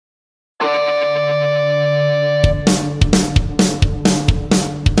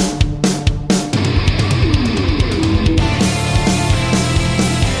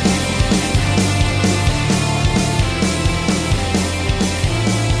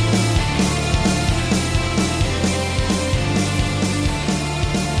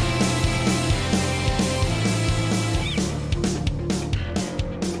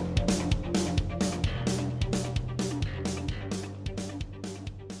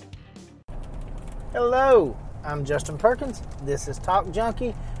Hello, I'm Justin Perkins. This is Talk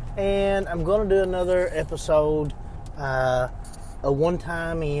Junkie, and I'm going to do another episode, a one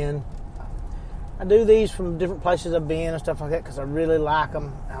time in. I do these from different places I've been and stuff like that because I really like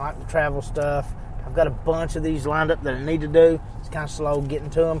them. I like the travel stuff. I've got a bunch of these lined up that I need to do. It's kind of slow getting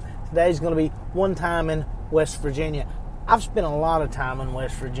to them. Today's going to be one time in West Virginia. I've spent a lot of time in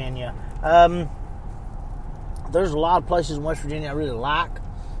West Virginia. There's a lot of places in West Virginia I really like.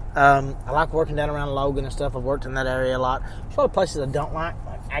 I like working down around Logan and stuff. I've worked in that area a lot. There's a lot of places I don't like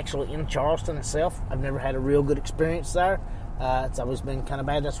actually in Charleston itself. I've never had a real good experience there. It's always been kind of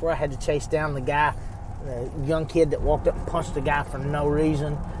bad. That's where I had to chase down the guy, the young kid that walked up and punched the guy for no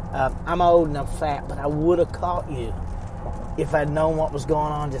reason. I'm old and I'm fat, but I would have caught you if I'd known what was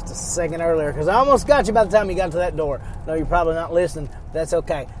going on just a second earlier, because I almost got you by the time you got to that door. No, you're probably not listening. That's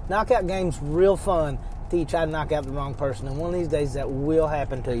okay. Knockout game's real fun till you try to knock out the wrong person, and one of these days that will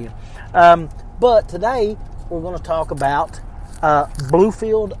happen to you. But today we're going to talk about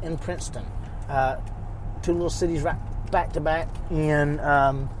Bluefield and Princeton, two little cities right back to back in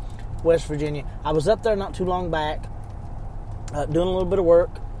West Virginia. I was up there not too long back doing a little bit of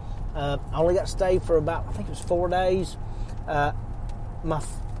work. I only got to stay for about, I think it was 4 days. My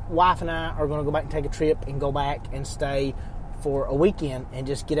wife and I are going to go back and take a trip and go back and stay for a weekend and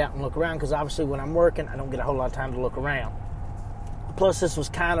just get out and look around, because obviously when I'm working I don't get a whole lot of time to look around. Plus this was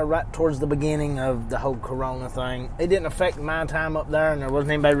kind of right towards the beginning of the whole corona thing. It didn't affect my time up there, and there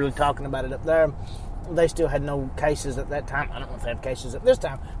wasn't anybody really talking about it up there. They still had no cases at that time. I don't know if they have cases at this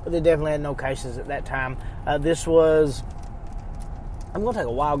time, but they definitely had no cases at that time. This was, I'm going to take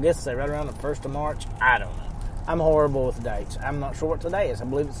a wild guess to say right around the 1st of March. I don't know. I'm horrible with dates. I'm not sure what today is. I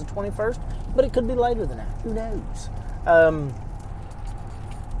believe it's the 21st, but it could be later than that. Who knows?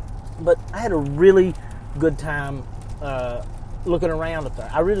 But I had a really good time looking around up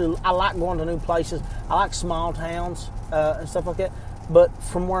there. I like going to new places. I like small towns and stuff like that. But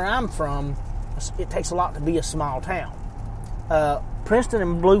from where I'm from, it takes a lot to be a small town. Princeton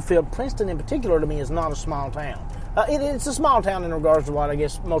and Bluefield, Princeton in particular to me is not a small town. It's a small town in regards to what I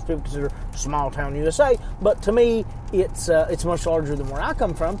guess most people consider small town USA, but to me it's much larger than where I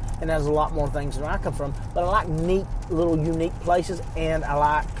come from and has a lot more things than where I come from. But I like neat little unique places, and I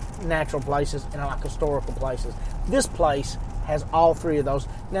like natural places, and I like historical places. This place has all three of those.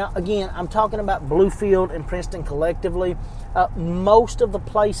 Now again, I'm talking about Bluefield and Princeton collectively. Most of the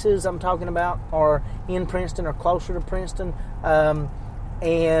places I'm talking about are in Princeton or closer to Princeton,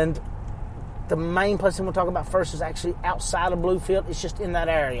 and the main place I'm going to talk about first is actually outside of Bluefield. It's just in that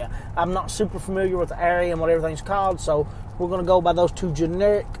area. I'm not super familiar with the area and what everything's called, so we're going to go by those two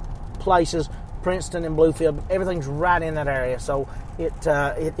generic places, Princeton and Bluefield. Everything's right in that area, so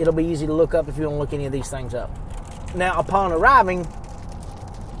it'll be easy to look up if you want to look any of these things up. Now, upon arriving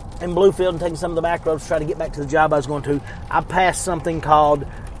in Bluefield and taking some of the back roads to try to get back to the job I was going to, I passed something called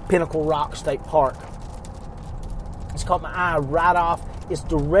Pinnacle Rock State Park. It's caught my eye right off. It's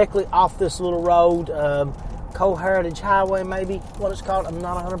directly off this little road, Co-Heritage Highway, maybe what it's called. I'm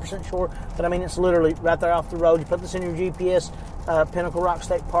not 100% sure, but I mean, it's literally right there off the road. You put this in your GPS, Pinnacle Rock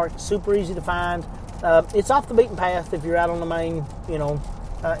State Park. It's super easy to find. It's off the beaten path if you're out on the main,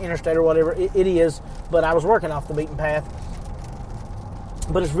 interstate or whatever. It is, but I was working off the beaten path.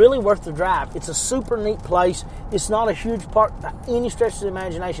 But it's really worth the drive. It's a super neat place. It's not a huge park by any stretch of the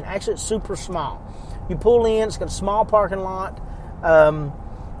imagination. Actually, it's super small. You pull in, it's got a small parking lot.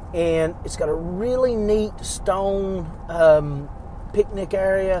 And it's got a really neat stone picnic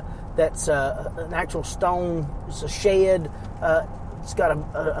area that's an actual stone. It's a shed. It's got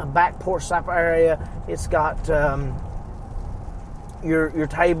a back porch type area. It's got your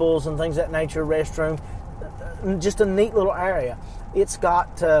tables and things of that nature, restroom. Just a neat little area. It's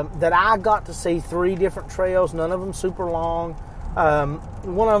got that I got to see 3 different trails. None of them super long.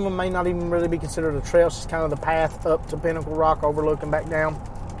 One of them may not even really be considered a trail. It's just kind of the path up to Pinnacle Rock overlooking back down.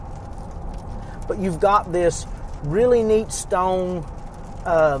 But you've got this really neat stone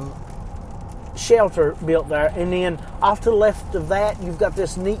shelter built there, and then off to the left of that you've got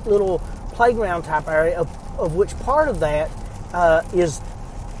this neat little playground type area, of which part of that is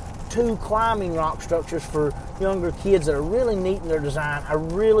 2 climbing rock structures for younger kids that are really neat in their design. I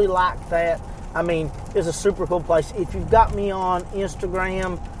really like that. I mean, it's a super cool place. If you've got me on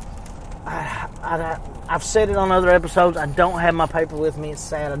Instagram, I've said it on other episodes, I don't have my paper with me. It's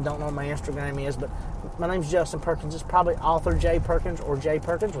sad I don't know what my Instagram is, but my name's Justin Perkins. It's probably author J Perkins or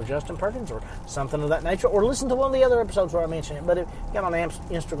Justin Perkins or something of that nature. Or listen to one of the other episodes where I mention it. But if you got on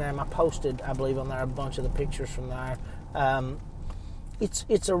Instagram, I posted, I believe, on there a bunch of the pictures from there.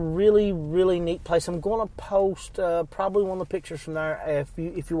 it's a really, really neat place. I'm going to post probably one of the pictures from there.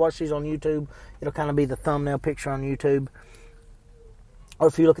 If you watch these on YouTube, it'll kind of be the thumbnail picture on YouTube. Or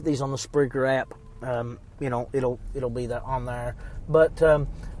if you look at these on the Spreaker app, it'll be there on there. But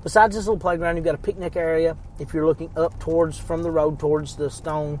besides this little playground, you've got a picnic area. If you're looking up from the road towards the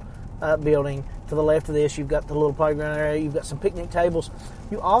stone building, to the left of this, you've got the little playground area. You've got some picnic tables.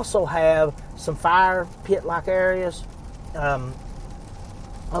 You also have some fire pit-like areas,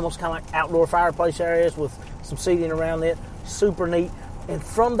 almost kind of like outdoor fireplace areas with some seating around it. Super neat. And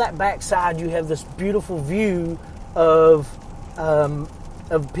from that backside, you have this beautiful view of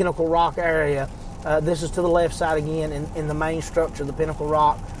Pinnacle Rock area. This is to the left side again in the main structure, the Pinnacle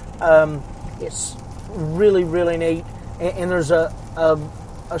Rock. It's really, really neat. And there's a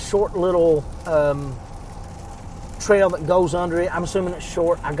short little trail that goes under it. I'm assuming it's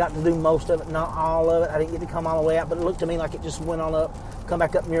short. I got to do most of it, not all of it. I didn't get to come all the way out, but it looked to me like it just went on up, come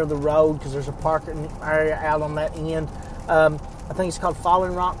back up near the road because there's a parking area out on that end. I think it's called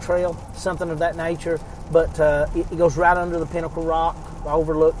Falling Rock Trail, something of that nature. But it goes right under the Pinnacle Rock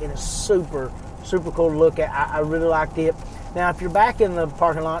overlook, and it's super, super cool to look at. I really liked it. Now, if you're back in the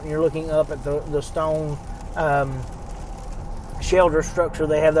parking lot and you're looking up at the stone shelter structure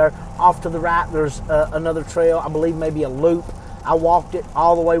they have there, off to the right, there's another trail, I believe maybe a loop. I walked it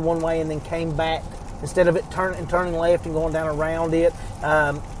all the way one way and then came back. Instead of it turning left and going down around it,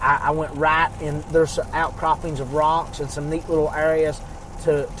 I went right, and there's outcroppings of rocks and some neat little areas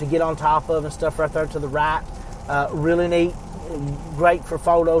to get on top of and stuff right there to the right. Really neat, great for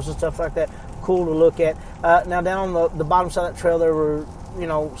photos and stuff like that. Cool to look at. Now down on the bottom side of that trail, there were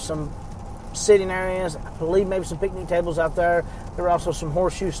some sitting areas. I believe maybe some picnic tables out there. There were also some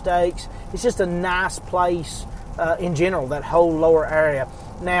horseshoe stakes. It's just a nice place in general, that whole lower area.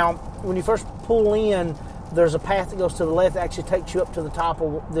 Now, when you first pull in, there's a path that goes to the left that actually takes you up to the top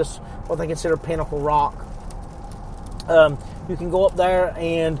of this, what they consider Pinnacle Rock. You can go up there,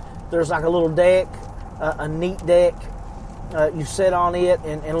 and there's like a little deck, a neat deck. You sit on it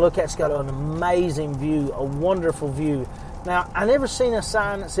and look at it. It's got an amazing view, a wonderful view. Now, I never seen a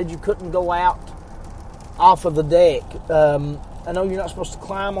sign that said you couldn't go out off of the deck. I know you're not supposed to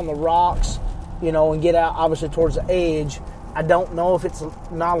climb on the rocks, and get out obviously towards the edge. I don't know if it's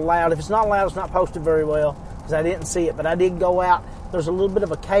not allowed. If it's not allowed, it's not posted very well because I didn't see it. But I did go out. There's a little bit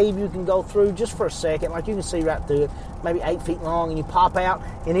of a cave you can go through just for a second. Like you can see right through it, maybe 8 feet long, and you pop out,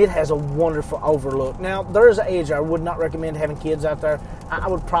 and it has a wonderful overlook. Now, there is an edge. I would not recommend having kids out there. I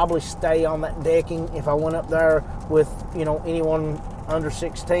would probably stay on that decking if I went up there with, anyone under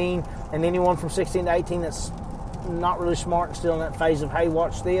 16 and anyone from 16 to 18 that's not really smart and still in that phase of, hey,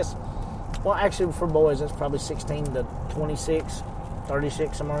 watch this. Well, actually, for boys, that's probably 16 to 26,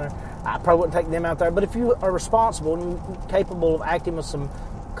 36, somewhere there. I probably wouldn't take them out there. But if you are responsible and capable of acting with some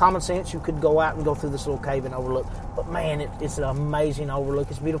common sense, you could go out and go through this little cave and overlook. But, man, it's an amazing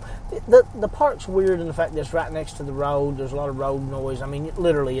overlook. It's beautiful. The park's weird in the fact that it's right next to the road. There's a lot of road noise. I mean,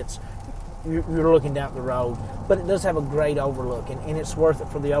 literally, you're looking down the road. But it does have a great overlook, and it's worth it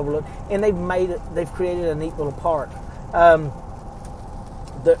for the overlook. And they've created a neat little park.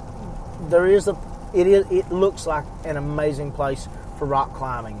 It looks like an amazing place for rock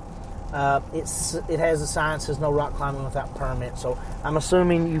climbing. It has a sign that says no rock climbing without permit, so I'm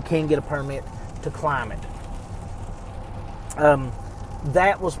assuming you can get a permit to climb it.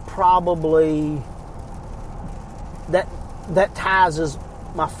 That was probably that ties as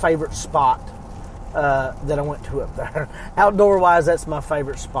my favorite spot that I went to up there. Outdoor wise, that's my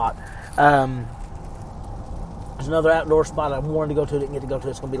favorite spot. There's another outdoor spot I wanted to go to, didn't get to go to.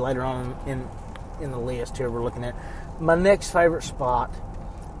 It's going to be later on in the list here we're looking at. My next favorite spot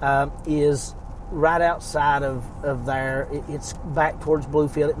is right outside of there. It's back towards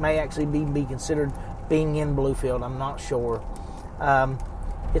Bluefield. It may actually be considered being in Bluefield. I'm not sure.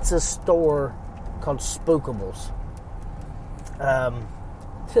 It's a store called Spookables.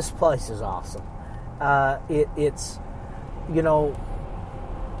 This place is awesome. It's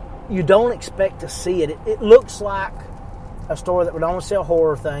you don't expect to see it. It looks like a store that would only sell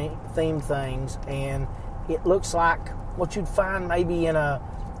horror themed things, and it looks like what you'd find maybe in a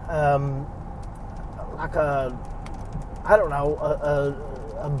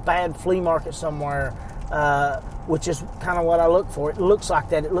bad flea market somewhere, which is kind of what I look for. It looks like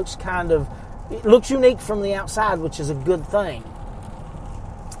that. It looks unique from the outside, which is a good thing.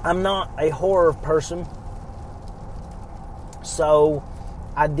 I'm not a horror person, so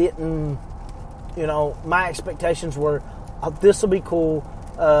I didn't, my expectations were, this will be cool.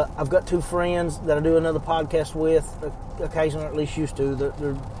 I've got two friends that I do another podcast with occasionally, or at least used to.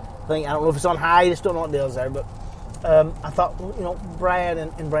 They're thing, I don't know if it's on hiatus, don't know what deals there, but I thought, Brad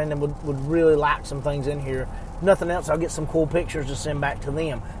and Brandon would really like some things in here. If nothing else, I'll get some cool pictures to send back to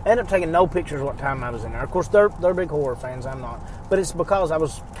them. I ended up taking no pictures what time I was in there. Of course, they're big horror fans. I'm not, but it's because I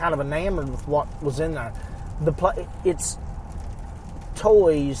was kind of enamored with what was in there. It's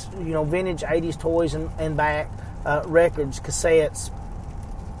toys, vintage '80s toys and back, records, cassettes,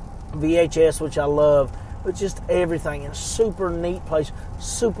 VHS, which I love. But just everything in a super neat place,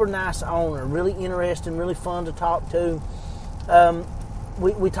 super nice owner, really interesting, really fun to talk to.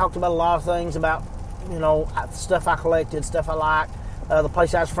 We talked about a lot of things about, stuff I collected, stuff I liked. The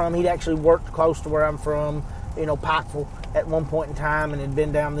place I was from, he'd actually worked close to where I'm from, Pikeville at one point in time, and had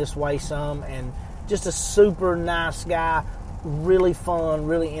been down this way some, and just a super nice guy, really fun,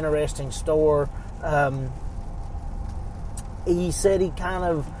 really interesting store. He said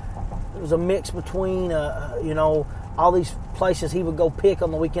it was a mix between, all these places he would go pick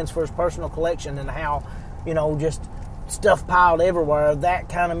on the weekends for his personal collection, and how, just stuff piled everywhere. That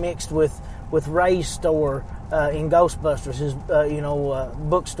kind of mixed with Ray's store in Ghostbusters, his,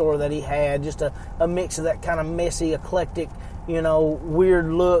 bookstore that he had. Just a mix of that kind of messy, eclectic,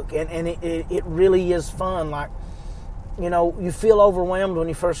 weird look. And it really is fun. Like, you feel overwhelmed when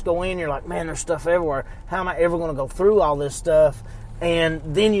you first go in. You're like, man, there's stuff everywhere. How am I ever going to go through all this stuff? And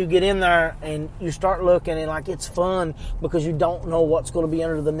then you get in there and you start looking, and it's fun because you don't know what's going to be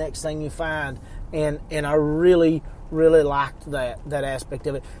under the next thing you find. And I really, really liked that aspect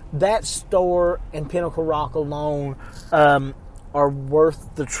of it. That store and Pinnacle Rock alone are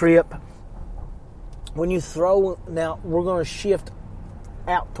worth the trip. When you now we're going to shift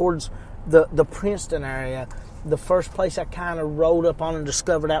out towards the Princeton area. The first place I kind of rode up on and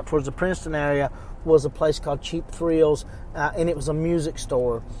discovered out towards the Princeton area was a place called Cheap Thrills, and it was a music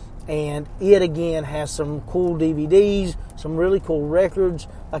store. And it, again, has some cool DVDs, some really cool records.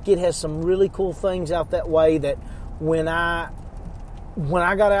 It has some really cool things out that way that when I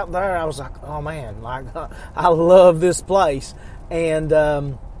got out there, I was like, oh, man, I love this place. And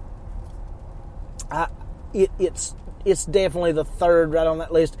it's definitely the third right on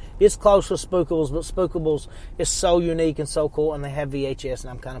that list. It's close with Spookables, but Spookables is so unique and so cool, and they have VHS, and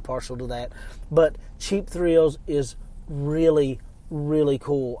I'm kind of partial to that. But Cheap Thrills is really, really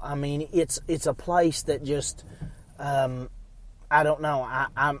cool. I mean, it's a place that just, I don't know.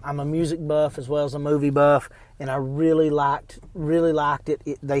 I'm a music buff as well as a movie buff, and I really liked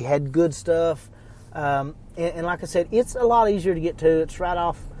it. They had good stuff, and like I said, it's a lot easier to get to. It's right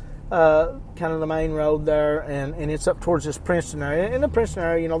off kind of the main road there, and it's up towards this Princeton area. In the Princeton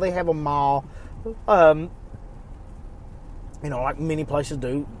area, they have a mall, like many places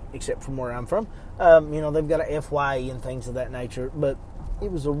do, except from where I'm from. They've got a FYE and things of that nature, but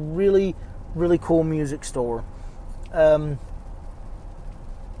it was a really, really cool music store. I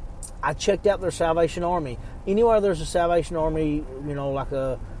checked out their Salvation Army. Anywhere there's a Salvation Army, like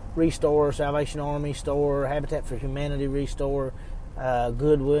a Restore, Salvation Army store, Habitat for Humanity Restore,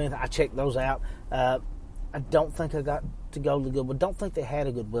 Goodwill, I checked those out. I don't think I got to go to the Goodwill. Don't think they had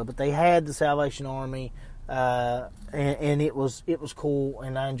a Goodwill, but they had the Salvation Army, and it was cool,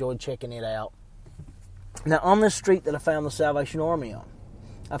 and I enjoyed checking it out. Now, on this street that I found the Salvation Army on,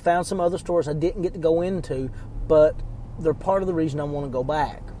 I found some other stores I didn't get to go into, but they're part of the reason I want to go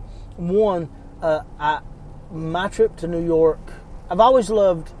back. One, my trip to New York, I've always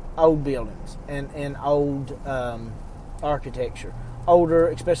loved old buildings and old architecture. Older,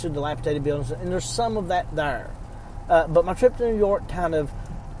 especially dilapidated buildings, and there's some of that there. But my trip to New York kind of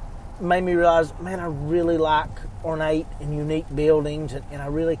made me realize, man, I really like ornate and unique buildings, and I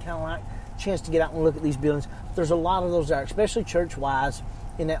really kind of like a chance to get out and look at these buildings. There's a lot of those there, especially church-wise,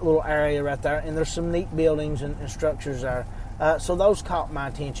 in that little area right there, and there's some neat buildings and structures there. So those caught my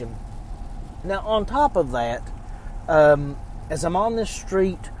attention. Now, on top of that, as I'm on this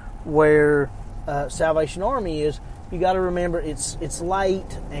street where Salvation Army is, you got to remember it's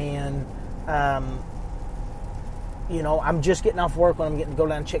late, and I'm just getting off work when I'm getting to go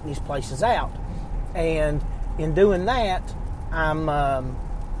down and check these places out. And in doing that, I'm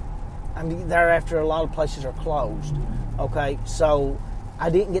there after a lot of places are closed. Okay, so I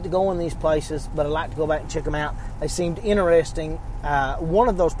didn't get to go in these places, but I'd like to go back and check them out. They seemed interesting. One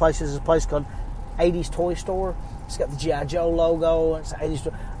of those places is a place called 80s Toy Store. It's got the G.I. Joe logo, and it's an 80s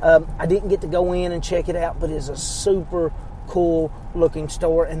store. I didn't get to go in and check it out, but it's a super cool looking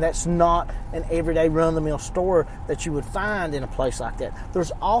store, and that's not an everyday run-of-the-mill store that you would find in a place like that.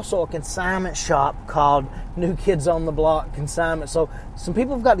 There's also a consignment shop called New Kids on the Block Consignment. So some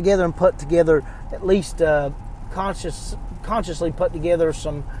people have got together and put together, at least consciously put together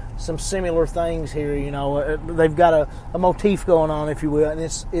some similar things here. They've got a motif going on, if you will, and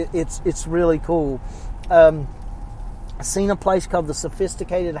it's really cool. I seen a place called the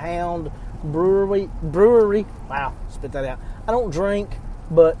Sophisticated Hound Brewery. Wow, spit that out. I don't drink,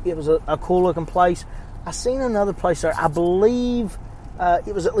 but it was a cool looking place. I seen another place there. I believe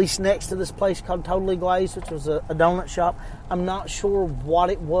it was at least next to this place called Totally Glazed, which was a donut shop. I'm not sure what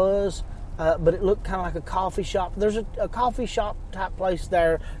it was, but it looked kind of like a coffee shop. There's a coffee shop type place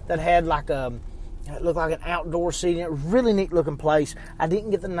there that had like it looked like an outdoor seating. A really neat looking place. I didn't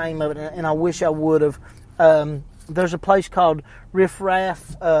get the name of it, and I wish I would have. There's a place called Riff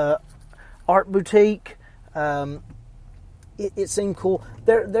Raff Art Boutique. It seemed cool.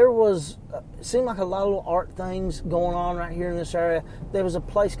 There was, it seemed like a lot of little art things going on right here in this area. There was a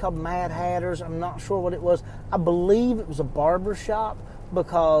place called Mad Hatters. I'm not sure what it was. I believe it was a barber shop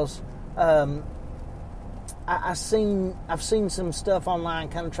because I've seen some stuff online,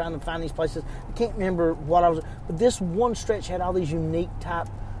 kind of trying to find these places. I can't remember what I was, but this one stretch had all these unique type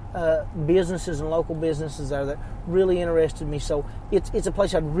businesses and local businesses there that really interested me. So it's a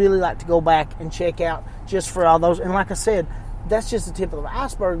place I'd really like to go back and check out just for all those. And like I said, that's just the tip of the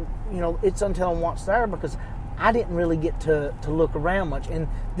iceberg. You know, it's until I'm what's there, because I didn't really get to look around much. And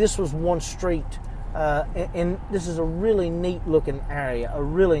this was one street, and this is a really neat looking area.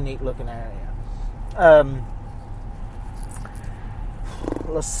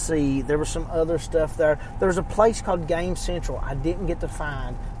 Let's see. There was some other stuff there. There was a place called Game Central. I didn't get to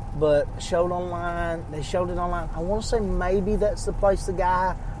find, but showed online. They showed it online. I want to say maybe that's the place the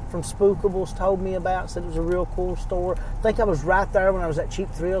guy from Spookables told me about. Said it was a real cool store. I think I was right there when I was at Cheap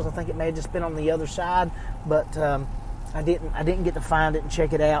Thrills. I think it may have just been on the other side, but I didn't get to find it and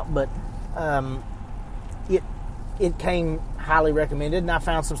check it out. But it came highly recommended, and I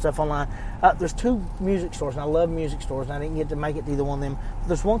found some stuff online. There's two music stores, and I love music stores, and I didn't get to make it to either one of them.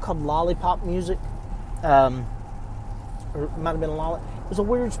 There's one called Lollipop Music, or it might have been Lolly. It was a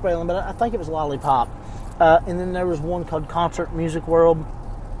weird spelling, but I think it was Lollipop. And then there was one called Concert Music World.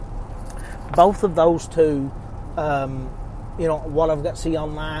 Both of those two, what I've got to see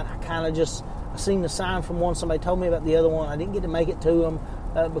online, I seen the sign from one. Somebody told me about the other one. I didn't get to make it to them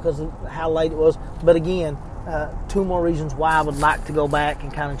because of how late it was. But again, two more reasons why I would like to go back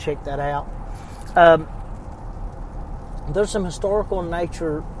and kind of check that out. There's some historical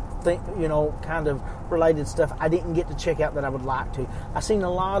nature, kind of related stuff I didn't get to check out that I would like to. I seen a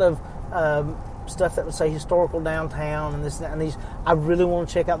lot of stuff that would say historical downtown and this and that, and these. I really want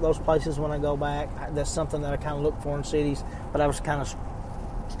to check out those places when I go back. That's something that I kind of look for in cities, but I was kind of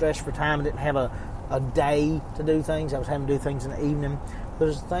stretched for time. I didn't have a day to do things. I was having to do things in the evening.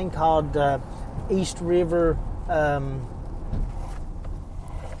 There's a thing called East River.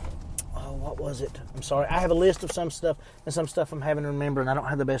 What was it? I'm sorry. I have a list of some stuff, and some stuff I'm having to remember, and I don't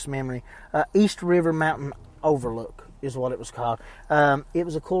have the best memory. East River Mountain Overlook is what it was called. It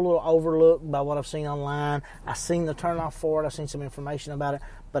was a cool little overlook by what I've seen online. I seen the turnoff for it. I seen some information about it,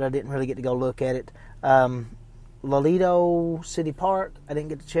 but I didn't really get to go look at it. Lolito City Park, I didn't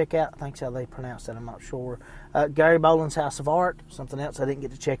get to check out. I think that's how they pronounce that. I'm not sure. Gary Boland's House of Art, something else I didn't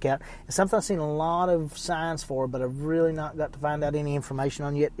get to check out. And something I've seen a lot of signs for, but I've really not got to find out any information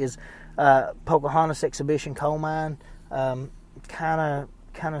on yet, is Pocahontas Exhibition Coal Mine. Kind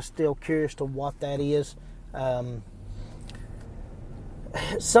of still curious to what that is.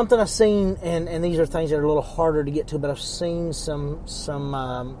 Something I've seen, and these are things that are a little harder to get to, but I've seen some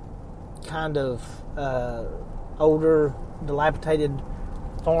kind of older, dilapidated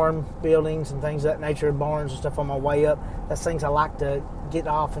farm buildings and things of that nature, barns and stuff on my way up. That's things I like to get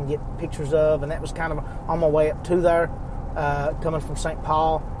off and get pictures of, and that was kind of on my way up to there, coming from St.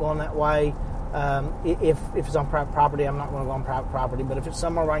 Paul, going that way. If it's on private property, I'm not going to go on private property, but if it's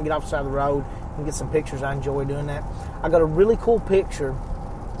somewhere where I can get off the side of the road and get some pictures, I enjoy doing that. I got a really cool picture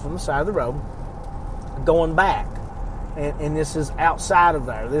from the side of the road going back, and this is outside of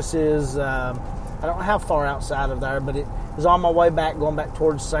there. This is, I don't know how far outside of there, but it was on my way back, going back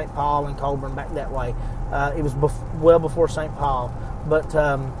towards St. Paul and Colburn, back that way. It was well before St. Paul, but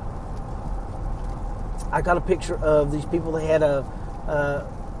I got a picture of these people. They had a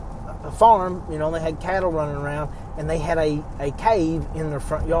farm, they had cattle running around, and they had a cave in their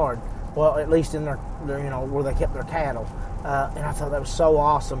front yard. Well, at least in their where they kept their cattle. And I thought that was so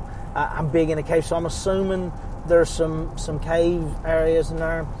awesome. I'm big into caves, so I'm assuming there's some cave areas in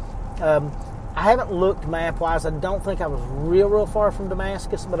there. I haven't looked map-wise. I don't think I was real far from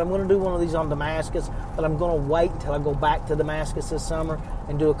Damascus, but I'm going to do one of these on Damascus. But I'm going to wait until I go back to Damascus this summer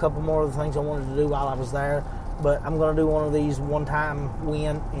and do a couple more of the things I wanted to do while I was there. But I'm going to do one of these one-time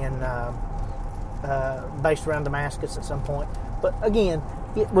win in based around Damascus at some point. But again,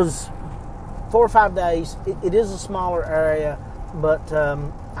 it was 4 or 5 days. It is a smaller area, but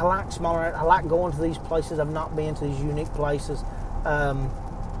I like smaller. I like going to these places I've not been to, these unique places.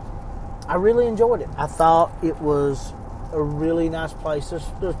 I really enjoyed it. I thought it was a really nice place.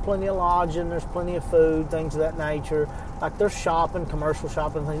 There's plenty of lodging, there's plenty of food, things of that nature. Like there's shopping, commercial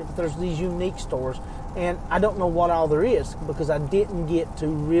shopping things, but there's these unique stores. And I don't know what all there is because I didn't get to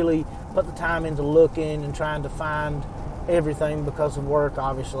really put the time into looking and trying to find everything because of work,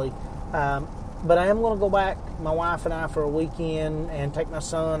 obviously. But I am going to go back, my wife and I, for a weekend and take my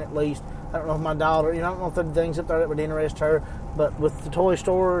son at least. I don't know if my daughter, I don't know if there are things up there that would interest her, but with the toy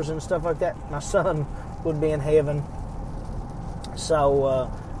stores and stuff like that, my son would be in heaven.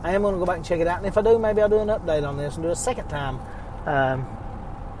 So I am going to go back and check it out. And if I do, maybe I'll do an update on this and do a second time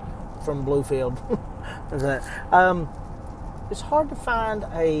from Bluefield. It's hard to find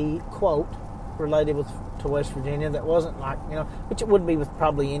a quote related to West Virginia that wasn't like, which it would be with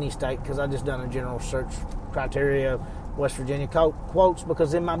probably any state, because I just done a general search criteria of West Virginia quotes,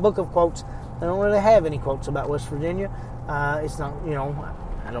 because in my book of quotes, I don't really have any quotes about West Virginia. It's not,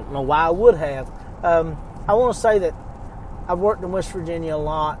 I don't know why I would have. I want to say that I've worked in West Virginia a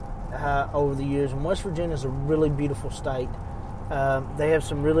lot over the years, and West Virginia is a really beautiful state. They have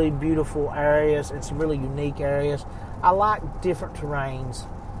some really beautiful areas and some really unique areas. I like different terrains,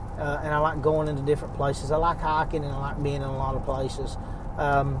 and I like going into different places. I like hiking, and I like being in a lot of places.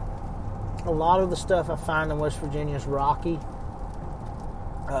 A lot of the stuff I find in West Virginia is rocky,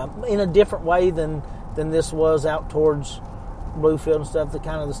 in a different way than this was out towards Bluefield and stuff.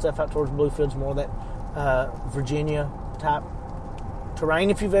 The stuff out towards Bluefield is more that Virginia type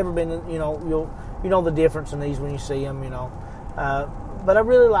terrain. If you've ever been, you'll the difference in these when you see them. But I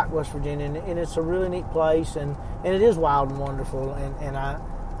really like West Virginia, and it's a really neat place, and it is wild and wonderful, and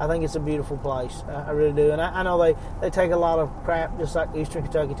I think it's a beautiful place. I really do. And I know they take a lot of crap, just like Eastern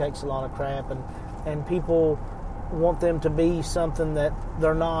Kentucky takes a lot of crap, and people want them to be something that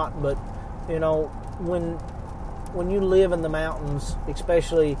they're not. But, when you live in the mountains,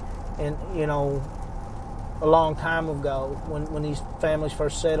 especially in, a long time ago, when these families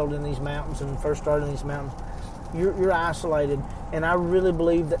first settled in these mountains and first started in these mountains, you're isolated. And I really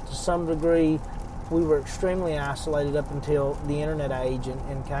believe that to some degree we were extremely isolated up until the internet age,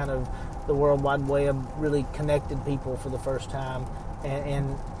 and kind of the World Wide Web really connected people for the first time.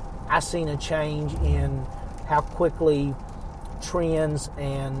 And I seen a change in how quickly trends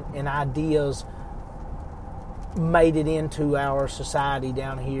and ideas made it into our society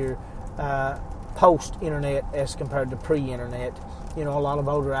down here post-internet as compared to pre-internet. A lot of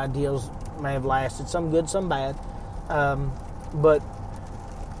older ideas may have lasted, some good, some bad, but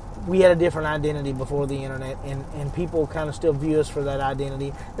we had a different identity before the internet, and people kind of still view us for that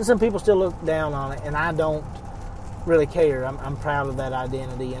identity, and some people still look down on it, and I don't really care. I'm proud of that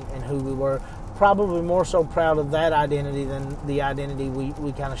identity and who we were. Probably more so proud of that identity than the identity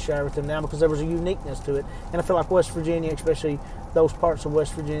we kind of share with them now, because there was a uniqueness to it. And I feel like West Virginia, especially those parts of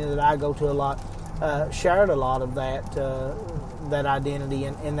West Virginia that I go to a lot, shared a lot of that identity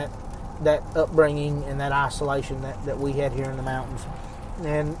and that upbringing and that isolation that we had here in the mountains.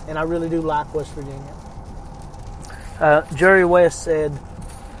 And I really do like West Virginia. Jerry West said,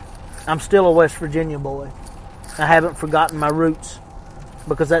 "I'm still a West Virginia boy. I haven't forgotten my roots,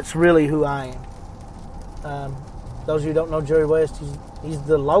 because that's really who I am." Those of you who don't know Jerry West, he's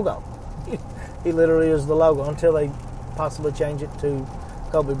the logo. He literally is the logo until they possibly change it to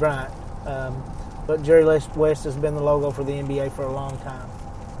Kobe Bryant. But Jerry West has been the logo for the NBA for a long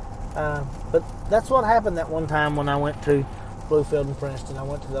time. But that's what happened that one time when I went to Bluefield and Princeton. I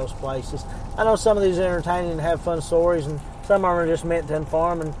went to those places. I know some of these are entertaining and have fun stories, and some of them are just meant to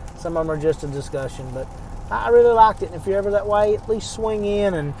inform, and some of them are just a discussion. But I really liked it, and if you're ever that way, at least swing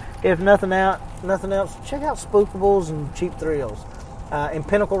in, and if nothing else, check out Spookables and Cheap Thrills, and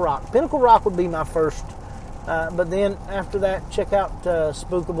Pinnacle Rock. Pinnacle Rock would be my first, but then after that, check out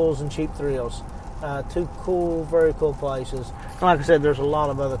Spookables and Cheap Thrills. Two cool, very cool places. And like I said, there's a lot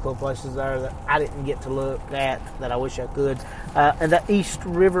of other cool places there that I didn't get to look at that I wish I could. And the East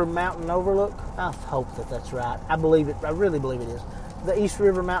River Mountain Overlook, I hope that's right. I believe it. I really believe it is. The East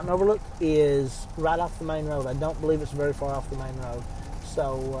River Mountain Overlook is right off the main road. I don't believe it's very far off the main road.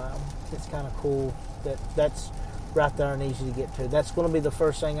 So it's kind of cool that's right there and easy to get to. That's going to be the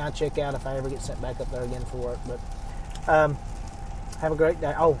first thing I check out if I ever get sent back up there again for work. But have a great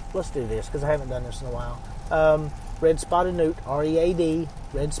day. Oh, let's do this because I haven't done this in a while. Red Spotted Newt, READ,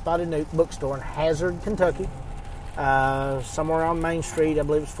 Red Spotted Newt Bookstore in Hazard, Kentucky. Somewhere on Main Street. I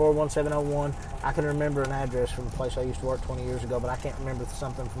believe it's 41701. I can remember an address from a place I used to work 20 years ago, but I can't remember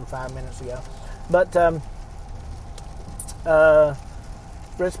something from 5 minutes ago. But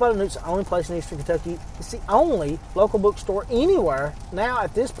Red Spotted Newt's the only place in Eastern Kentucky. It's the only local bookstore anywhere now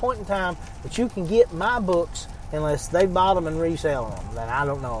at this point in time that you can get my books unless they bought them and resell them. Then I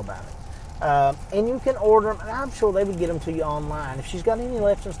don't know about it. And you can order them, and I'm sure they would get them to you online. If she's got any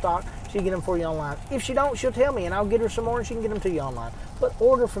left in stock, she'll get them for you online. If she don't, she'll tell me, and I'll get her some more, and she can get them to you online. But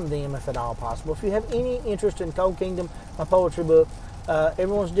order from them if at all possible. If you have any interest in Cold Kingdom, my poetry book,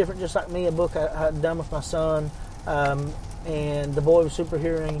 everyone's different, just like me. A book I had done with my son, and The Boy with Super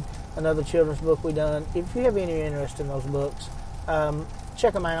Hearing, another children's book we done. If you have any interest in those books,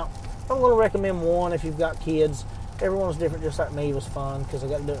 check them out. I'm going to recommend one if you've got kids. Everyone's different, just like me. It was fun because I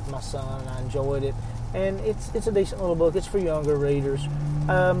got to do it with my son, and I enjoyed it. And it's a decent little book. It's for younger readers.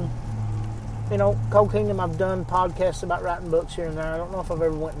 Cold Kingdom, I've done podcasts about writing books here and there. I don't know if I've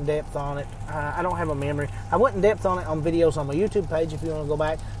ever went in depth on it. I don't have a memory. I went in depth on it on videos on my YouTube page if you want to go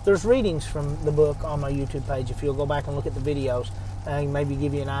back. There's readings from the book on my YouTube page if you'll go back and look at the videos and maybe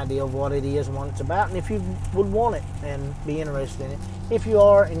give you an idea of what it is and what it's about, and if you would want it and be interested in it. If you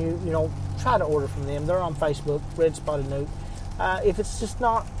are, and you try to order from them. They're on Facebook, Red Spotted Newt. If it's just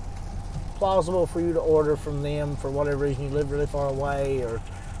not plausible for you to order from them for whatever reason, you live really far away or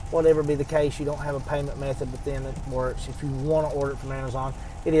whatever be the case, you don't have a payment method with them that works. If you want to order it from Amazon,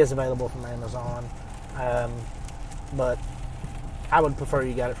 it is available from Amazon. But I would prefer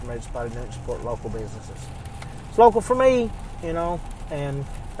you got it from Red Spotted Newt and support local businesses. It's local for me, and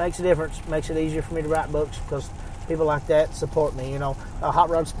makes a difference. Makes it easier for me to write books because people like that support me. Hot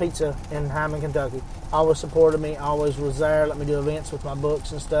Rods Pizza in Hyman, Kentucky, always supported me, always was there, let me do events with my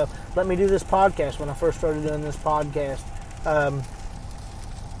books and stuff. Let me do this podcast when I first started doing this podcast.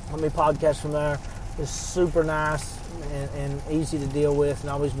 Let me podcast from there. It's super nice and easy to deal with, and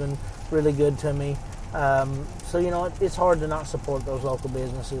always been really good to me. So it's hard to not support those local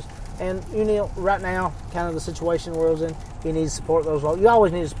businesses. And right now, kind of the situation the world's in, you need to support those. You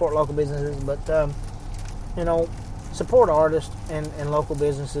always need to support local businesses, but support artists and local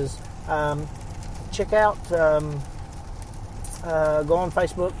businesses. Check out, go on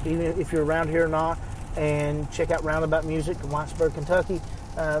Facebook, even if you're around here or not, and check out Roundabout Music in Whitesburg, Kentucky.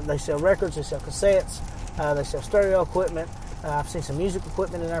 They sell records, they sell cassettes, they sell stereo equipment. I've seen some music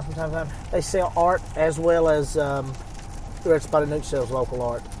equipment in there from time to time. They sell art as well as Red Spotted Newt sells local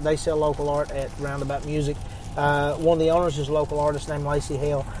art. They sell local art at Roundabout Music. One of the owners is a local artist named Lacey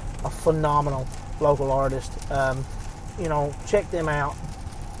Hale, a phenomenal local artist. Check them out.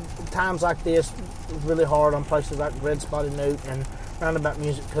 Times like this is really hard on places like Red Spotted Newt and Roundabout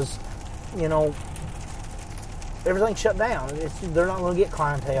Music because, everything's shut down. They're not going to get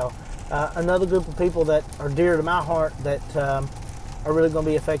clientele. Another group of people that are dear to my heart that are really going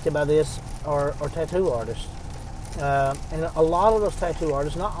to be affected by this are tattoo artists. And a lot of those tattoo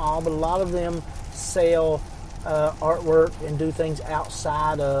artists, not all, but a lot of them sell artwork and do things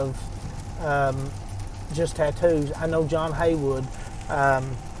outside of just tattoos. I know John Haywood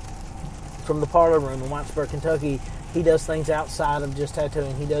from the Parlor Room in Whitesburg, Kentucky. He does things outside of just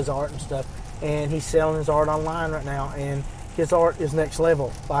tattooing. He does art and stuff, and he's selling his art online right now, and his art is next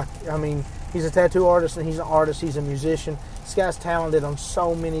level. He's a tattoo artist, and he's an artist. He's a musician. This guy's talented on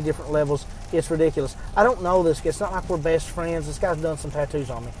so many different levels. It's ridiculous. I don't know this guy. It's not like we're best friends. This guy's done some tattoos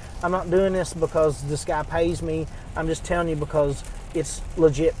on me. I'm not doing this because this guy pays me. I'm just telling you because it's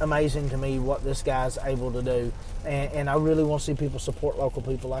legit amazing to me what this guy's able to do. And I really want to see people support local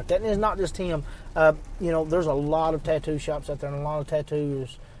people like that. And it's not just him. There's a lot of tattoo shops out there and a lot of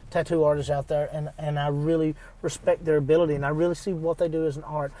tattoo artists out there, and I really respect their ability, and I really see what they do as an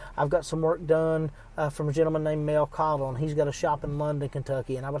art. I've got some work done from a gentleman named Mel Cottle, and he's got a shop in London,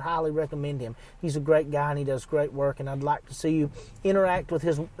 Kentucky, and I would highly recommend him. He's a great guy, and he does great work, and I'd like to see you interact with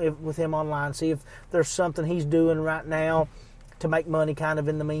him online, see if there's something he's doing right now to make money kind of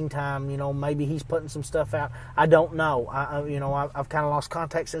in the meantime. Maybe he's putting some stuff out. I don't know. I've kind of lost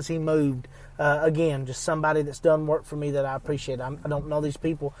contact since he moved. Again, just somebody that's done work for me that I appreciate. I don't know these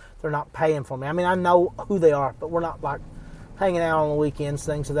people. They're not paying for me. I know who they are, but we're not like hanging out on the weekends,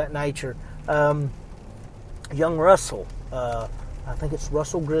 things of that nature. Young Russell, I think it's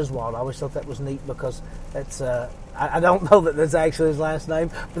Russell Griswold. I always thought that was neat because that's, I don't know that that's actually his last name,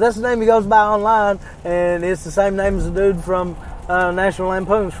 but that's the name he goes by online, and it's the same name as the dude from National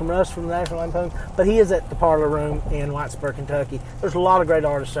Lampoons, from Russ from the National Lampoons, but he is at the Parlor Room in Whitesburg, Kentucky. There's a lot of great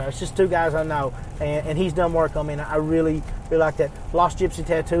artists there. It's just two guys I know, and he's done work on me, and I really, really like that. Lost Gypsy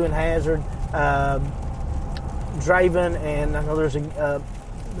Tattoo and Hazard, Draven, and I know there's a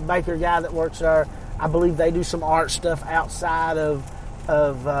the baker guy that works there. I believe they do some art stuff outside of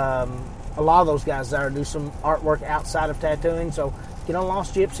a lot of those guys there do some artwork outside of tattooing, so Get on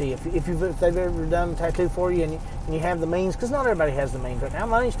Lost Gypsy if they've ever done a tattoo for you and you have the means, because not everybody has the means right now.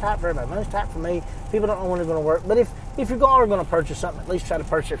 Money's tight for everybody. Money's tight for me. People don't know when they're going to work. But if you are going to purchase something, at least try to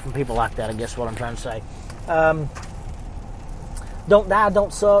purchase it from people like that. I guess what I'm trying to say. Don't die.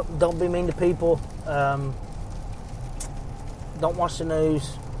 Don't suck. Don't be mean to people. Don't watch the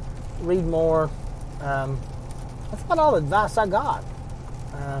news. Read more. That's about all the advice I got.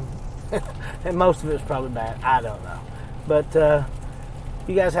 And most of it's probably bad. I don't know. But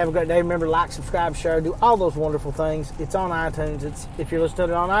you guys have a great day. Remember, like, subscribe, share, do all those wonderful things. It's on iTunes. If you're listening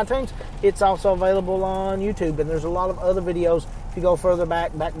to it on iTunes, it's also available on YouTube. And there's a lot of other videos. If you go further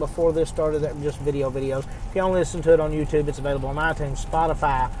back before this started, that were just videos. If you only listen to it on YouTube, it's available on iTunes,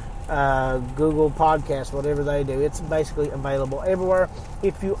 Spotify, Google Podcasts, whatever they do. It's basically available everywhere.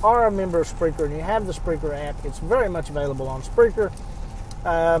 If you are a member of Spreaker and you have the Spreaker app, it's very much available on Spreaker.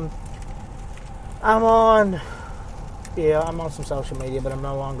 I'm on some social media, but I'm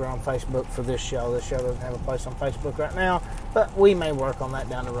no longer on Facebook for this show. This show doesn't have a place on Facebook right now, but we may work on that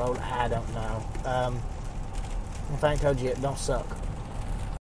down the road. I don't know. If I ain't told you yet, don't suck.